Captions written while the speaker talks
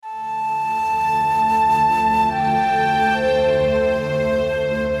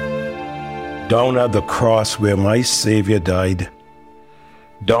Down at the cross where my Savior died,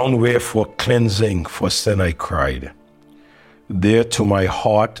 down where for cleansing for sin I cried, there to my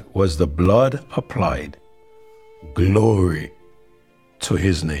heart was the blood applied. Glory to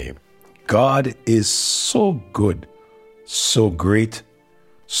his name. God is so good, so great,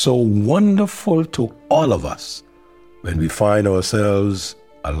 so wonderful to all of us when we find ourselves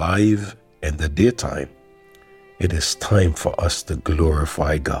alive in the daytime. It is time for us to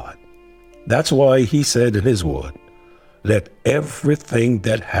glorify God. That's why he said in his word, let everything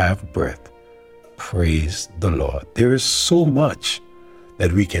that have breath praise the Lord. There is so much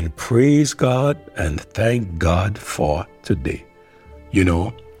that we can praise God and thank God for today. You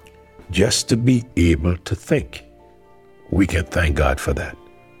know, just to be able to think, we can thank God for that.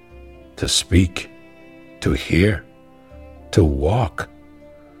 To speak, to hear, to walk,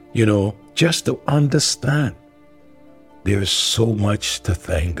 you know, just to understand. There is so much to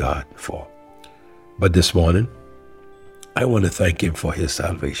thank God for. But this morning, I want to thank him for his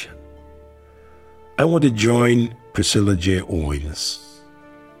salvation. I want to join Priscilla J. Owens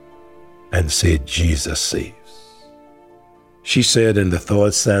and say, Jesus saves. She said in the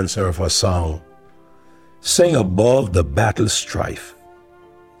third stanza of her song, sing above the battle strife.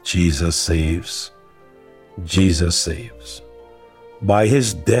 Jesus saves, Jesus saves. By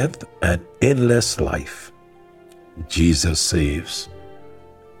his death and endless life, Jesus saves,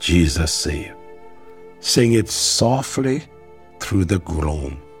 Jesus saves. Sing it softly through the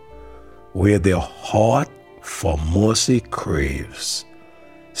gloom, where their heart for mercy craves.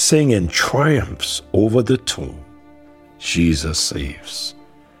 Sing in triumphs over the tomb. Jesus saves,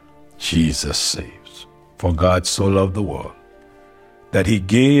 Jesus saves. For God so loved the world, that he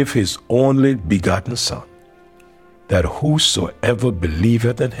gave his only begotten Son, that whosoever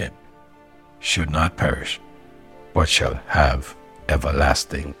believeth in him should not perish, but shall have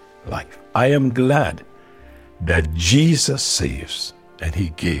everlasting life. I am glad that Jesus saves and he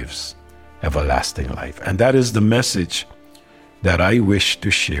gives everlasting life. And that is the message that I wish to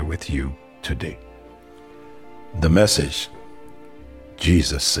share with you today. The message,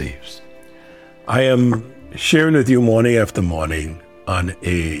 Jesus saves. I am sharing with you morning after morning on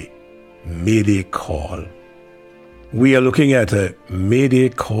a Mayday call. We are looking at a Mayday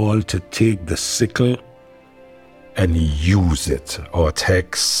call to take the sickle and use it. Our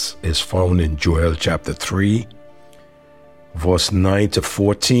text is found in Joel chapter 3, verse 9 to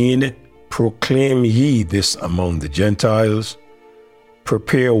 14. Proclaim ye this among the Gentiles.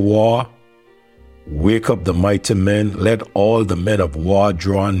 Prepare war. Wake up the mighty men. Let all the men of war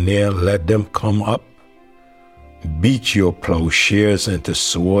draw near. Let them come up. Beat your plowshares into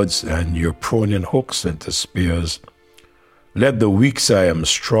swords and your pruning hooks into spears. Let the weak say, I am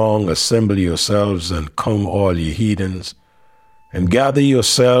strong. Assemble yourselves and come, all ye heathens, and gather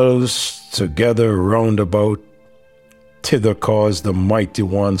yourselves together round about. Thither cause the mighty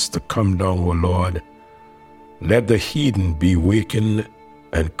ones to come down, O Lord. Let the heathen be wakened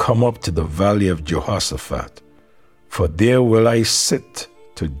and come up to the valley of Jehoshaphat. For there will I sit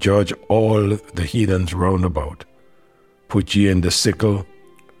to judge all the heathens round about. Put ye in the sickle,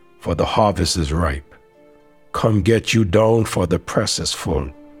 for the harvest is ripe. Come get you down, for the press is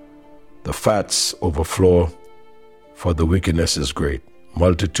full. The fats overflow, for the wickedness is great.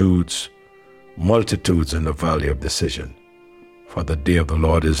 Multitudes, multitudes in the valley of decision. For the day of the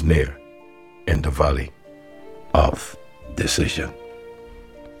Lord is near in the valley of decision.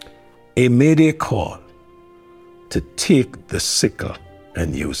 A Mayday call to take the sickle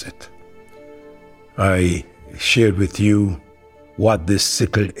and use it. I shared with you what this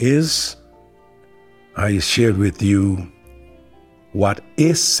sickle is. I shared with you what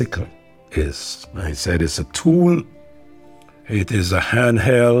a sickle is. I said it's a tool. It is a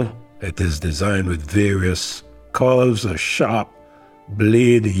handheld. It is designed with various curves, a sharp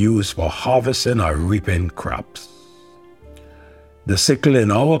blade used for harvesting or reaping crops. The sickle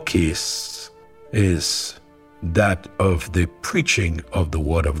in our case is that of the preaching of the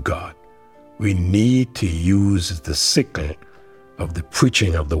Word of God. We need to use the sickle of the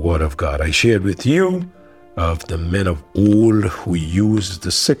preaching of the Word of God. I shared with you of the men of old who used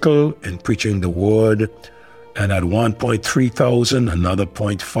the sickle in preaching the Word, and at one point 3,000, another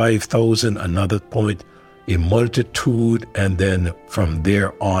point 5,000, another point a multitude, and then from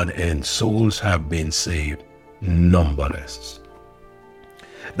there on in, souls have been saved, numberless.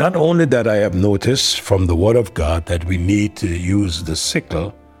 Not only that, I have noticed from the Word of God that we need to use the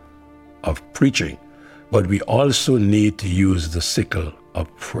sickle of preaching, but we also need to use the sickle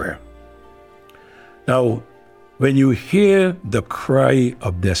of prayer. Now, when you hear the cry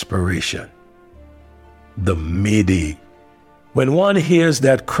of desperation, the Mayday, when one hears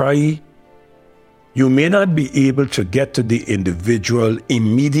that cry, You may not be able to get to the individual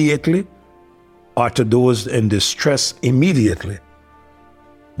immediately or to those in distress immediately,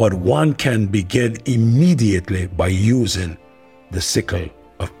 but one can begin immediately by using the sickle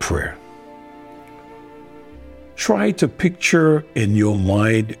of prayer. Try to picture in your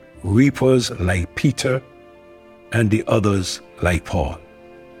mind reapers like Peter and the others like Paul.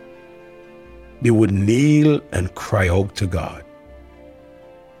 They would kneel and cry out to God.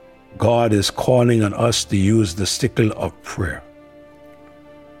 God is calling on us to use the sickle of prayer.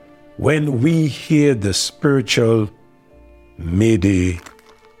 When we hear the spiritual Mayday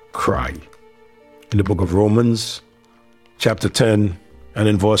cry, in the book of Romans, chapter 10, and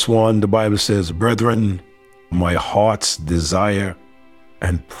in verse 1, the Bible says, "Brethren, my heart's desire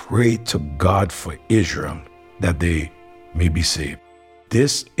and pray to God for Israel, that they may be saved."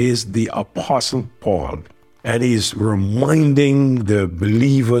 This is the Apostle Paul, and he's reminding the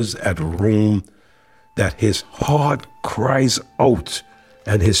believers at Rome that his heart cries out,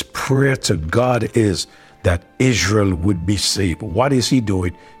 and his prayer to God is that Israel would be saved. What is he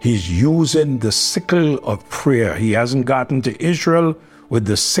doing? He's using the sickle of prayer. He hasn't gotten to Israel with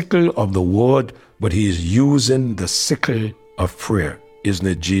the sickle of the word, but he is using the sickle of prayer. Isn't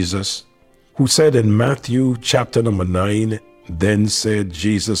it Jesus who said in Matthew chapter number 9, "Then said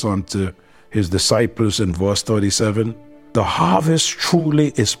Jesus unto his disciples," in verse 37, "The harvest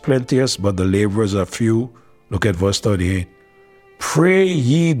truly is plenteous, but the laborers are few." Look at verse 38. "Pray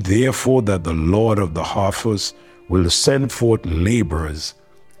ye therefore that the Lord of the harvest will send forth laborers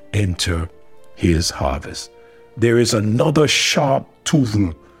into his harvest." There is another sharp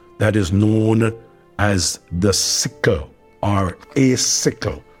tool that is known as the sickle or a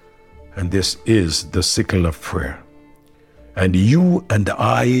sickle, and this is the sickle of prayer. And you and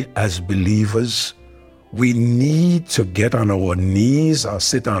I as believers, we need to get on our knees or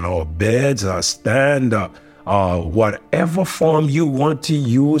sit on our beds or stand or whatever form you want to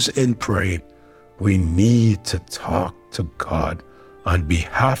use in praying. We need to talk to God on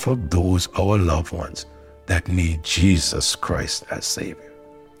behalf of those, our loved ones, that need Jesus Christ as Savior.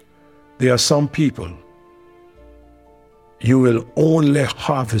 There are some people, you will only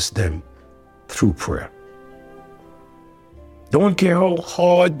harvest them through prayer. Don't care how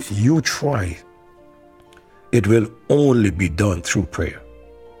hard you try, it will only be done through prayer.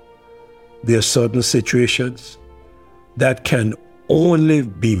 There are certain situations that can only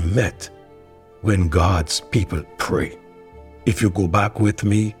be met when God's people pray. If you go back with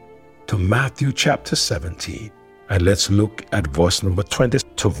me to Matthew chapter 17, and let's look at verse number 20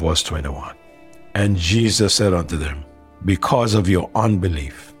 to verse 21. "And Jesus said unto them, Because of your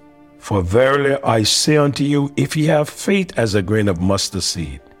unbelief, for verily I say unto you, if ye have faith as a grain of mustard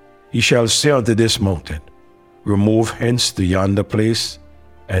seed, ye shall say unto this mountain, Remove hence to yonder place,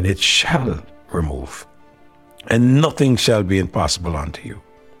 and it shall remove, and nothing shall be impossible unto you.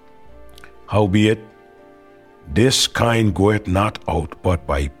 Howbeit, this kind goeth not out but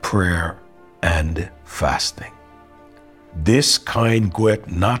by prayer and fasting." This kind goeth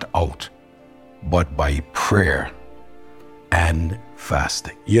not out but by prayer and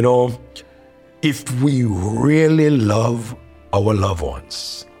fasting. You know, if we really love our loved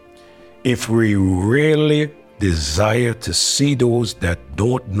ones, if we really desire to see those that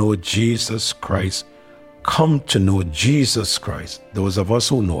don't know Jesus Christ come to know Jesus Christ, those of us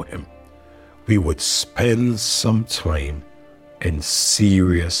who know him, we would spend some time in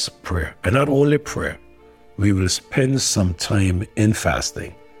serious prayer. And not only prayer, we will spend some time in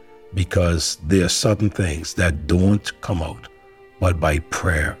fasting, because there are certain things that don't come out but by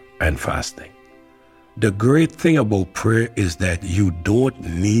prayer and fasting. The great thing about prayer is that you don't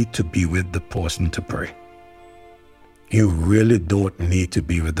need to be with the person to pray. You really don't need to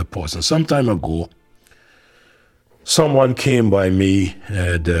be with the person. Some time ago, someone came by me,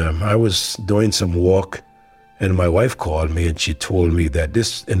 and I was doing some work, and my wife called me and she told me that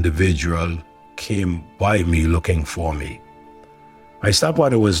this individual came by me looking for me. I stopped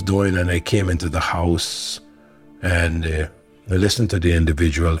what I was doing and I came into the house, and I listened to the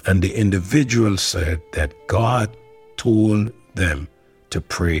individual, and the individual said that God told them to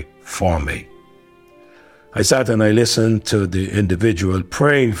pray for me. I sat and I listened to the individual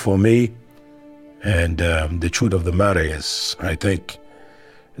praying for me, and the truth of the matter is, I think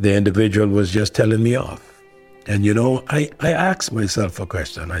the individual was just telling me off. And you know, I asked myself a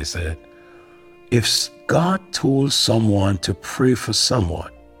question. I said, if God told someone to pray for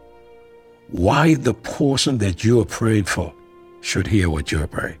someone, why the person that you are praying for should hear what you're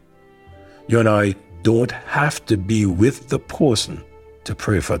praying? You and I don't have to be with the person to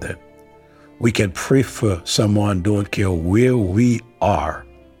pray for them. We can pray for someone, don't care where we are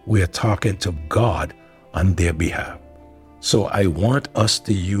we are talking to God on their behalf. So I want us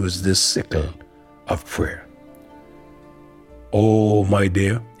to use this sickle of prayer. Oh, my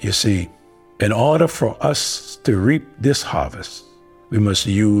dear, you see, in order for us to reap this harvest, we must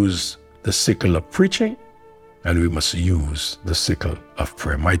use the sickle of preaching and we must use the sickle of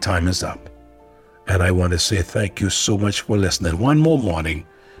prayer. My time is up. And I want to say thank you so much for listening. One more morning,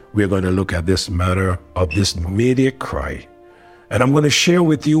 we're going to look at this matter of this media cry. And I'm going to share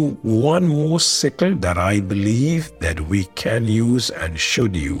with you one more sickle that I believe that we can use and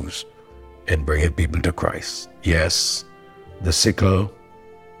should use in bringing people to Christ. Yes, the sickle,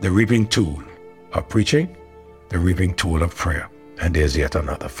 the reaping tool of preaching, the reaping tool of prayer. And there's yet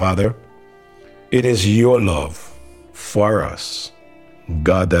another. Father, it is your love for us,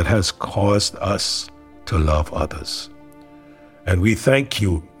 God, that has caused us to love others. And we thank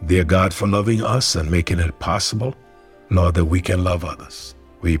you, dear God, for loving us and making it possible, Lord, that we can love others.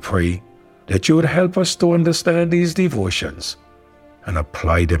 We pray that you would help us to understand these devotions and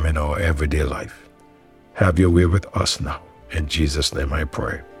apply them in our everyday life. Have your way with us now. In Jesus' name I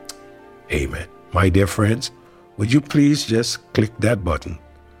pray. Amen. My dear friends, would you please just click that button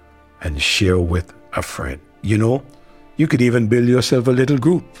and share with a friend? You know, you could even build yourself a little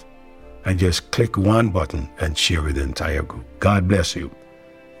group and just click one button and share with the entire group. God bless you.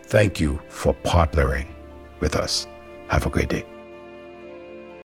 Thank you for partnering with us. Have a great day.